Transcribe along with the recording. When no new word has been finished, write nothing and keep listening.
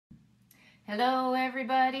Hello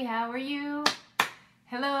everybody, how are you?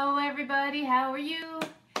 Hello everybody, how are you?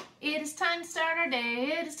 It is time to start our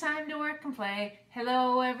day. It is time to work and play.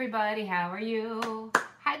 Hello everybody, how are you?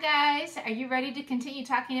 Hi guys, are you ready to continue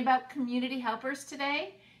talking about community helpers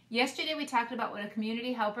today? Yesterday we talked about what a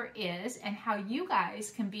community helper is and how you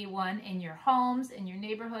guys can be one in your homes, in your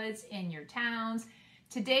neighborhoods, in your towns.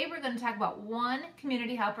 Today we're going to talk about one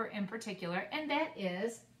community helper in particular, and that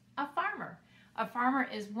is a farmer. A farmer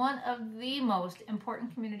is one of the most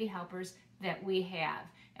important community helpers that we have,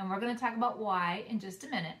 and we're going to talk about why in just a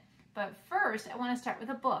minute. But first, I want to start with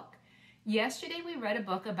a book. Yesterday we read a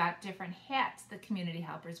book about different hats that community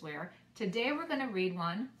helpers wear. Today we're going to read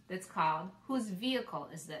one that's called Whose Vehicle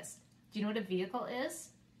Is This? Do you know what a vehicle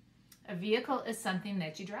is? A vehicle is something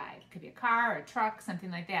that you drive. It could be a car or a truck, something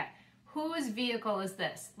like that. Whose vehicle is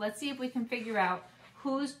this? Let's see if we can figure out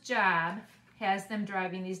whose job has them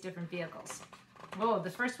driving these different vehicles. Whoa, the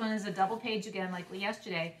first one is a double page again like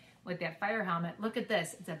yesterday with that fire helmet. Look at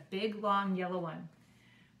this. It's a big, long yellow one.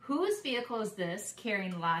 Whose vehicle is this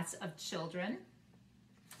carrying lots of children?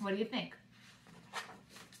 What do you think?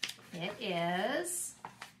 It is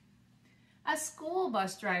a school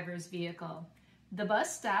bus driver's vehicle. The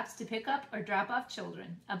bus stops to pick up or drop off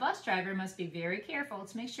children. A bus driver must be very careful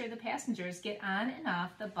to make sure the passengers get on and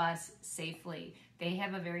off the bus safely. They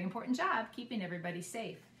have a very important job keeping everybody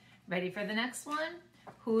safe. Ready for the next one?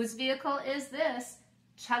 Whose vehicle is this?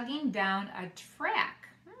 Chugging down a track.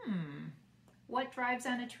 What drives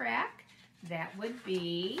on a track? That would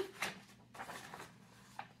be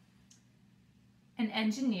an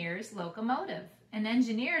engineer's locomotive. An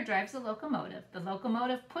engineer drives a locomotive. The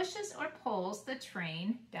locomotive pushes or pulls the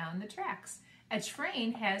train down the tracks. A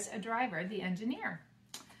train has a driver, the engineer.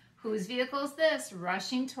 Whose vehicle is this?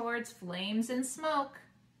 Rushing towards flames and smoke.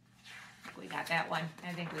 We got that one.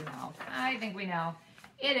 I think we know.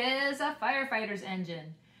 It is a firefighter's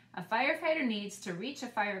engine. A firefighter needs to reach a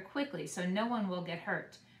fire quickly so no one will get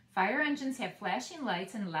hurt. Fire engines have flashing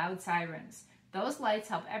lights and loud sirens. Those lights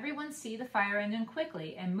help everyone see the fire engine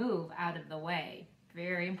quickly and move out of the way.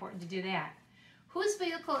 Very important to do that. Whose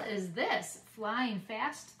vehicle is this? Flying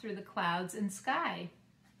fast through the clouds and sky.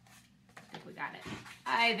 I think we got it.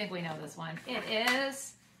 I think we know this one. It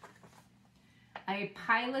is a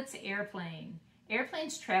pilot's airplane.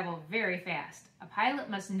 Airplanes travel very fast. A pilot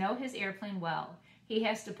must know his airplane well. He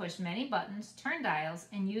has to push many buttons, turn dials,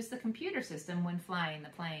 and use the computer system when flying the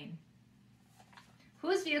plane.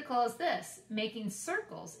 Whose vehicle is this? Making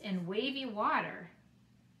circles in wavy water.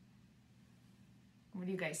 What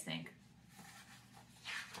do you guys think?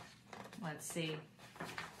 Let's see.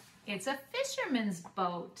 It's a fisherman's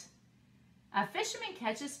boat. A fisherman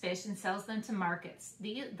catches fish and sells them to markets.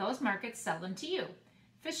 Those markets sell them to you.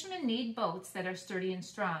 Fishermen need boats that are sturdy and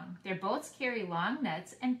strong. Their boats carry long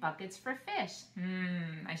nets and buckets for fish.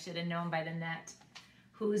 I should have known by the net.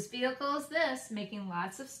 Whose vehicle is this? Making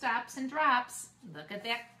lots of stops and drops. Look at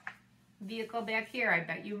that vehicle back here. I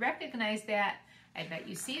bet you recognize that. I bet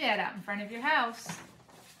you see that out in front of your house.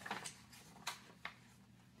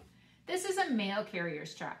 This is a mail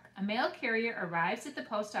carrier's truck. A mail carrier arrives at the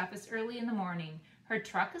post office early in the morning. Her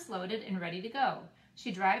truck is loaded and ready to go.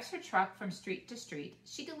 She drives her truck from street to street.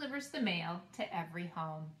 She delivers the mail to every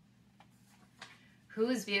home.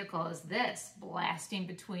 Whose vehicle is this? Blasting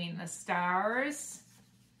between the stars.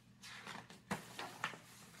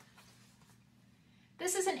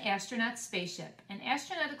 This is an astronaut's spaceship. An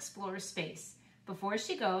astronaut explores space. Before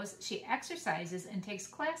she goes, she exercises and takes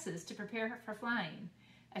classes to prepare her for flying.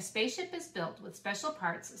 A spaceship is built with special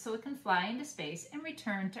parts so it can fly into space and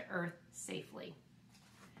return to Earth safely.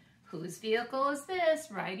 Whose vehicle is this?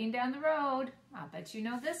 Riding down the road. I'll bet you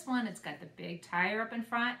know this one. It's got the big tire up in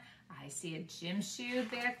front. I see a gym shoe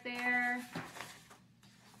back there.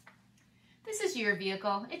 This is your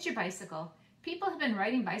vehicle. It's your bicycle. People have been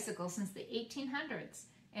riding bicycles since the 1800s.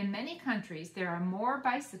 In many countries, there are more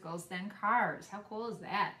bicycles than cars. How cool is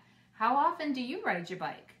that? How often do you ride your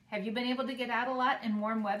bike? Have you been able to get out a lot in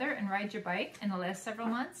warm weather and ride your bike in the last several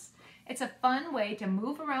months? It's a fun way to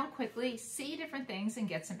move around quickly, see different things, and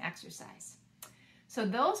get some exercise. So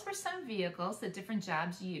those were some vehicles that different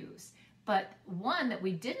jobs use. But one that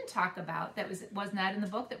we didn't talk about that was not in the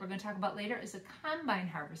book that we're going to talk about later is a combine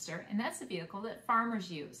harvester, and that's a vehicle that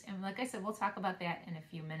farmers use. And like I said, we'll talk about that in a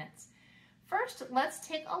few minutes. First, let's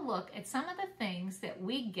take a look at some of the things that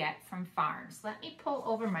we get from farms. Let me pull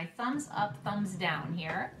over my thumbs up, thumbs down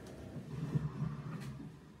here.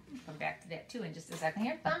 Come back to that too in just a second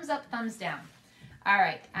here. Thumbs up, thumbs down. All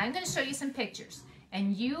right, I'm going to show you some pictures,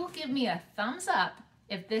 and you give me a thumbs up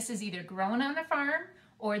if this is either grown on a farm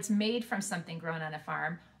or it's made from something grown on a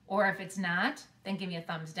farm, or if it's not, then give me a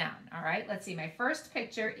thumbs down. All right, let's see. My first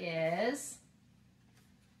picture is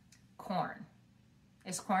corn.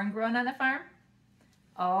 Is corn grown on the farm?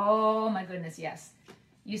 Oh my goodness, yes.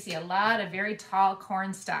 You see a lot of very tall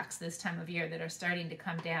corn stalks this time of year that are starting to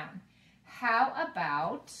come down. How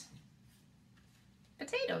about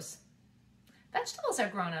potatoes? Vegetables are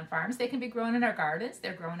grown on farms. They can be grown in our gardens.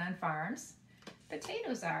 They're grown on farms.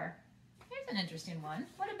 Potatoes are. Here's an interesting one.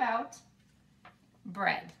 What about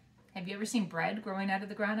bread? Have you ever seen bread growing out of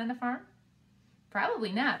the ground on a farm?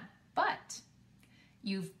 Probably not, but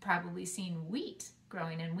you've probably seen wheat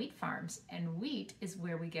growing in wheat farms, and wheat is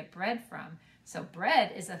where we get bread from. So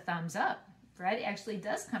bread is a thumbs up. Bread actually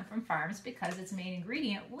does come from farms because its main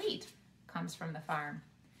ingredient, wheat, comes from the farm.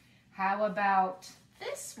 How about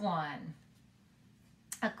this one?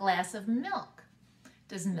 A glass of milk.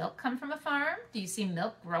 Does milk come from a farm? Do you see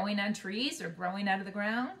milk growing on trees or growing out of the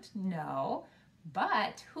ground? No.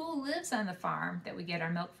 But who lives on the farm that we get our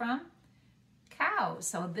milk from? Cows.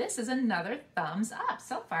 So this is another thumbs up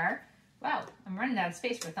so far. Wow, I'm running out of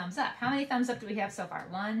space for thumbs up. How many thumbs up do we have so far?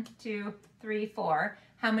 1, 2, 3, 4.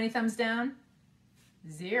 How many thumbs down?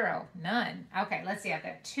 0, none. Okay, let's see. I've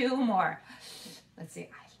got 2 more. Let's see.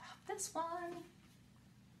 I love this one.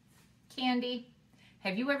 Candy.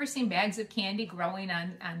 Have you ever seen bags of candy growing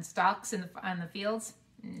on stalks on the fields?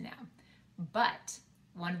 No. But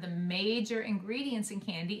one of the major ingredients in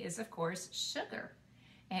candy is, of course, sugar.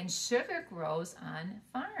 And sugar grows on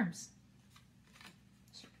farms.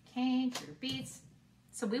 Sugar cane, sugar beets.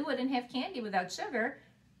 So we wouldn't have candy without sugar,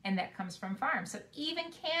 and that comes from farms. So even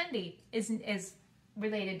candy is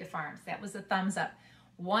related to farms. That was a thumbs up.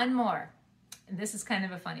 One more. And this is kind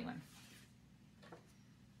of a funny one.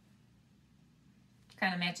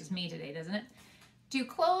 Kind of matches me today, doesn't it? Do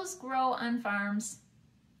clothes grow on farms?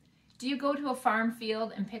 Do you go to a farm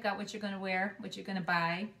field and pick out what you're going to wear, what you're going to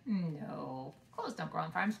buy? No, clothes don't grow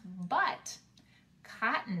on farms, but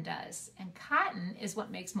cotton does. And cotton is what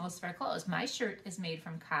makes most of our clothes. My shirt is made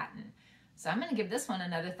from cotton. So I'm going to give this one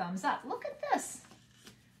another thumbs up. Look at this.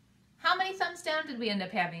 How many thumbs down did we end up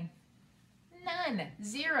having? None.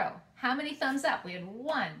 0. How many thumbs up? We had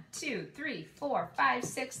 1, 2, 3, 4, 5,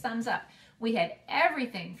 6 thumbs up. We had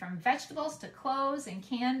everything from vegetables to clothes and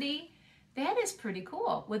candy. That is pretty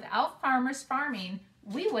cool. Without farmers farming,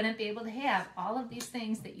 we wouldn't be able to have all of these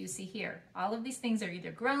things that you see here. All of these things are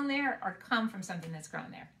either grown there or come from something that's grown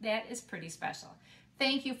there. That is pretty special.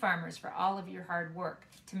 Thank you, farmers, for all of your hard work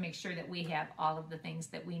to make sure that we have all of the things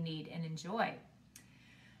that we need and enjoy.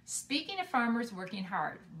 Speaking of farmers working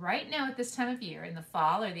hard, right now at this time of year, in the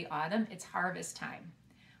fall or the autumn, it's harvest time.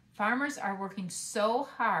 Farmers are working so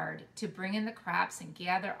hard to bring in the crops and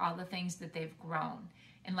gather all the things that they've grown.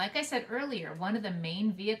 And like I said earlier, one of the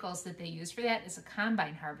main vehicles that they use for that is a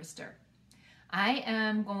combine harvester. I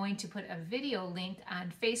am going to put a video linked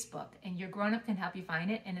on Facebook, and your grown-up can help you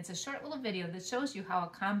find it. And it's a short little video that shows you how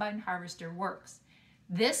a combine harvester works.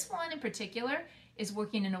 This one in particular is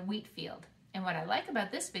working in a wheat field. And what I like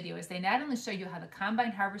about this video is they not only show you how the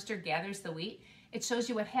combine harvester gathers the wheat, it shows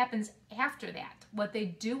you what happens after that, what they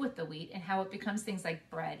do with the wheat and how it becomes things like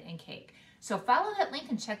bread and cake. So follow that link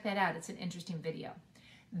and check that out. It's an interesting video.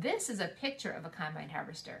 This is a picture of a combine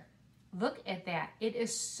harvester. Look at that. It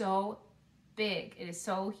is so big. It is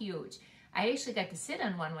so huge. I actually got to sit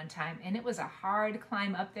on one time, and it was a hard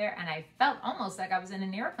climb up there, and I felt almost like I was in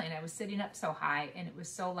an airplane. I was sitting up so high, and it was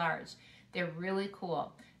so large. They're really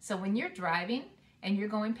cool. So when you're driving and you're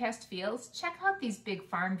going past fields, check out these big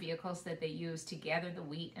farm vehicles that they use to gather the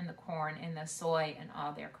wheat and the corn and the soy and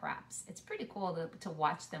all their crops. It's pretty cool to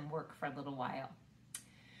watch them work for a little while.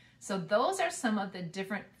 So those are some of the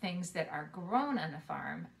different things that are grown on a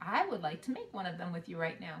farm. I would like to make one of them with you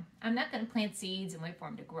right now. I'm not going to plant seeds and wait for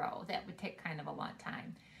them to grow. That would take kind of a long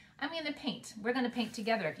time. I'm going to paint. We're going to paint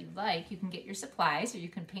together. If you'd like, you can get your supplies or you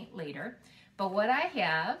can paint later. But what I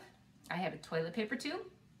have a toilet paper tube,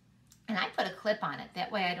 and I put a clip on it.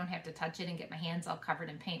 That way I don't have to touch it and get my hands all covered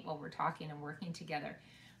in paint while we're talking and working together.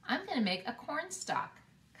 I'm going to make a corn stalk,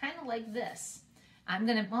 kind of like this.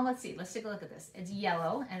 Well, let's see. Let's take a look at this. It's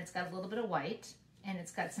yellow, and it's got a little bit of white, and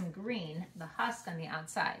it's got some green, the husk on the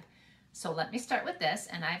outside. So let me start with this,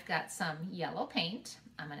 and I've got some yellow paint.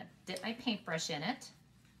 I'm going to dip my paintbrush in it,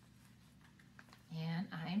 and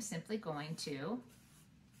I'm simply going to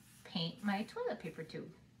paint my toilet paper tube.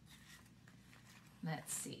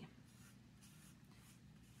 Let's see.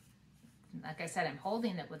 Like I said, I'm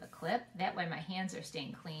holding it with a clip. That way my hands are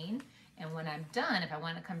staying clean. And when I'm done, if I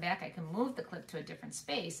want to come back, I can move the clip to a different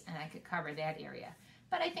space and I could cover that area.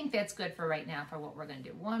 But I think that's good for right now for what we're going to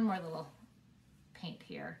do. One more little paint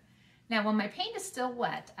here. Now, when my paint is still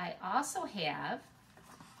wet, I also have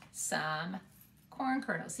some corn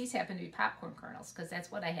kernels. These happen to be popcorn kernels because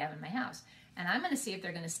that's what I have in my house. And I'm going to see if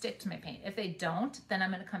they're going to stick to my paint. If they don't, then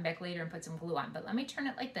I'm going to come back later and put some glue on. But let me turn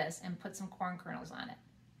it like this and put some corn kernels on it.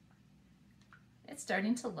 It's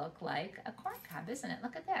starting to look like a corn cob, isn't it?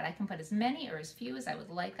 Look at that. I can put as many or as few as I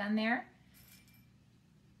would like on there.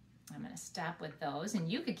 I'm going to stop with those.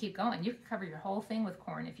 And you could keep going. You could cover your whole thing with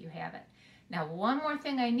corn if you have it. Now, one more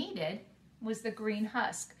thing I needed was the green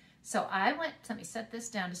husk. So I went, let me set this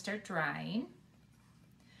down to start drying.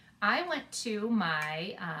 I went to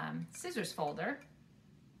my scissors folder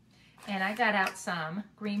and I got out some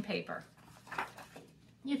green paper.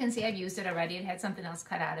 You can see I've used it already. It had something else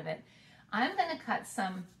cut out of it. I'm going to cut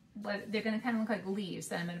some, they're going to kind of look like leaves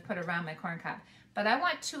that I'm going to put around my corn cob. But I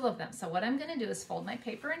want 2 of them. So what I'm going to do is fold my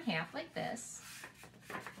paper in half like this.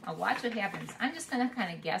 Now watch what happens. I'm just going to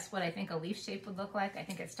kind of guess what I think a leaf shape would look like. I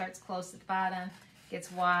think it starts close at the bottom,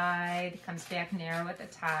 gets wide, comes back narrow at the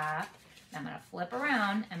top. Now I'm going to flip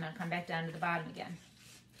around and I'm going to come back down to the bottom again.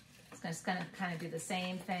 It's just going to kind of do the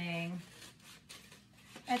same thing.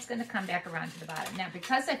 It's going to come back around to the bottom. Now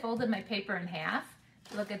because I folded my paper in half,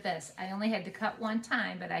 look at this. I only had to cut 1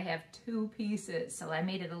 time, but I have 2 pieces. So I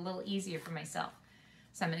made it a little easier for myself.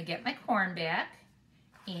 So I'm going to get my corn back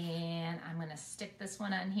and I'm going to stick this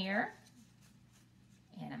one on here.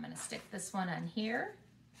 And I'm going to stick this one on here.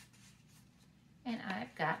 And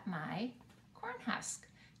I've got my corn husk.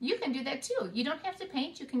 You can do that too. You don't have to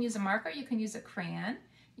paint. You can use a marker. You can use a crayon.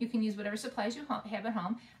 You can use whatever supplies you have at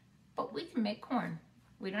home. But we can make corn.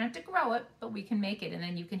 We don't have to grow it, but we can make it. And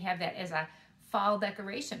then you can have that as a fall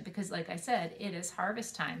decoration because like I said, it is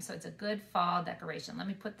harvest time. So it's a good fall decoration. Let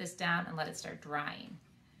me put this down and let it start drying.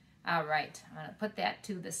 All right, I'm gonna put that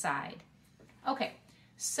to the side. Okay,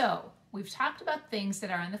 so we've talked about things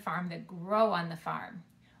that are on the farm that grow on the farm.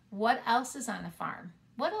 What else is on a farm?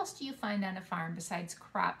 What else do you find on a farm besides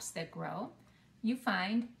crops that grow? You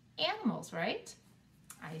find animals, right?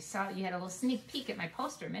 I saw you had a little sneak peek at my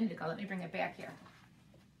poster a minute ago. Let me bring it back here.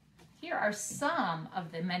 Here are some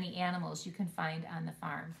of the many animals you can find on the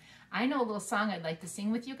farm. I know a little song I'd like to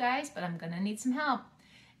sing with you guys, but I'm gonna need some help.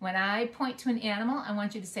 When I point to an animal, I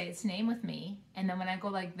want you to say its name with me. And then when I go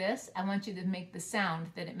like this, I want you to make the sound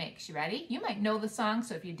that it makes. You ready? You might know the song,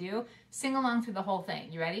 so if you do, sing along through the whole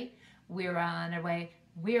thing. You ready? We're on our way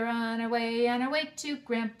on our way to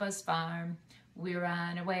Grandpa's farm. We're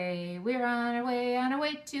on our way on our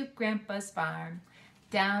way to Grandpa's farm.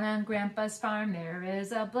 Down on Grandpa's farm, there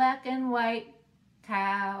is a black and white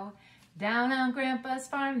cow. Down on Grandpa's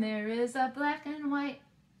farm, there is a black and white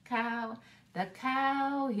cow. The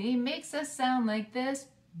cow, he makes a sound like this,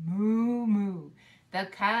 moo, moo. The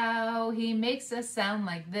cow, he makes a sound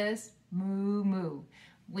like this, moo, moo.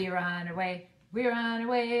 We're on our way on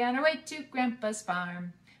our way to Grandpa's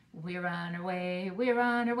farm. We're on our way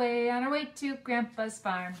on our way to Grandpa's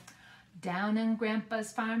farm. Down on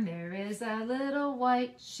Grandpa's farm, there is a little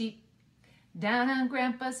white sheep. Down on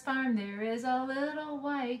Grandpa's farm, there is a little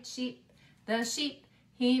white sheep. The sheep,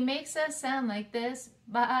 he makes a sound like this,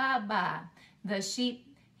 ba, ba. The sheep,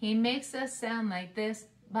 he makes a sound like this,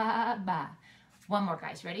 ba, ba. One more,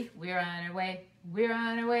 guys, ready? We're on our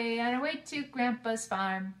way on our way to Grandpa's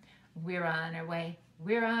farm. We're on our way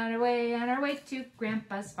on our way to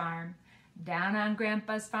Grandpa's farm. Down on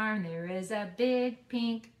Grandpa's farm, there is a big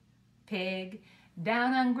pink pig.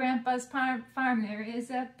 Down on Grandpa's farm, there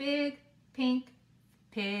is a big pink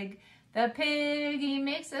pig. The pig, he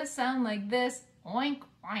makes a sound like this, oink,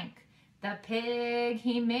 oink. The pig,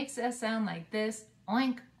 he makes a sound like this,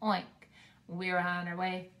 oink, oink. We're on our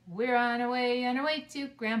way on our way to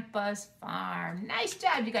Grandpa's farm. Nice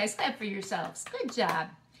job, you guys. Clap for yourselves. Good job.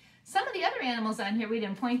 Some of the other animals on here we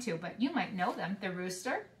didn't point to, but you might know them. The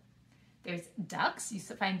rooster. There's ducks. You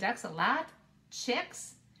find ducks a lot.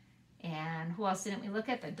 Chicks. And who else didn't we look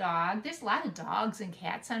at? The dog. There's a lot of dogs and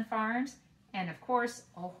cats on farms. And of course,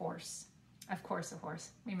 a horse. Of course, a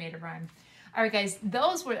horse. We made a rhyme. All right, guys,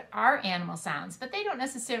 those were our animal sounds, but they don't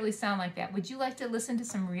necessarily sound like that. Would you like to listen to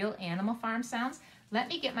some real animal farm sounds? Let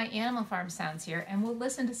me get my animal farm sounds here, and we'll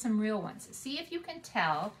listen to some real ones. See if you can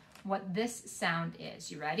tell what this sound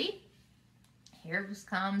is. You ready? Here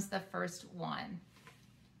comes the first one.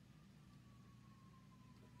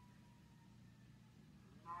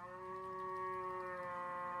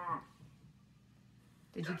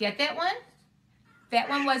 Did you get that one? That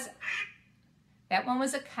one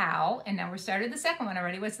was a cow, and now we started the second one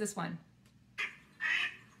already. What's this one?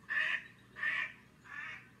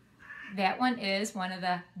 That one is one of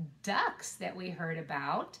the ducks that we heard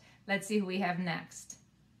about. Let's see who we have next.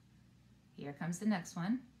 Here comes the next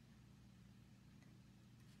one.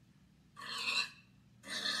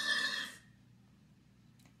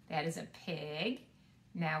 That is a pig.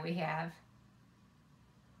 Now we have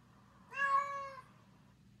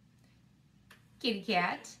kitty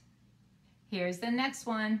cat. Here's the next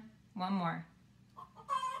one. One more.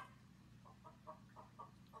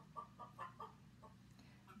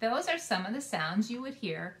 Those are some of the sounds you would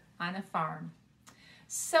hear on a farm.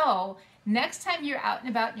 So next time you're out and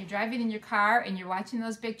about and you're driving in your car and you're watching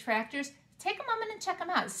those big tractors, take a moment and check them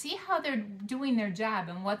out. See how they're doing their job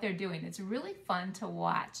and what they're doing. It's really fun to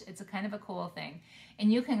watch. It's a kind of a cool thing.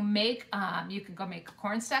 And you can make, you can go make a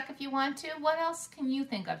cornstalk if you want to. What else can you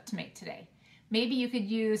think of to make today? Maybe you could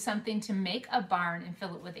use something to make a barn and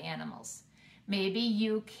fill it with animals. Maybe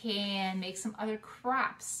you can make some other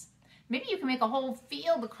crops. Maybe you can make a whole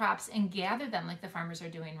field of crops and gather them like the farmers are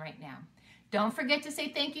doing right now. Don't forget to say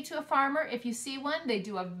thank you to a farmer if you see one. They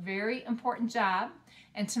do a very important job.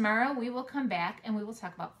 And tomorrow we will come back and we will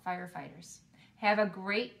talk about firefighters. Have a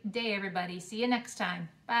great day, everybody. See you next time.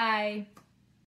 Bye.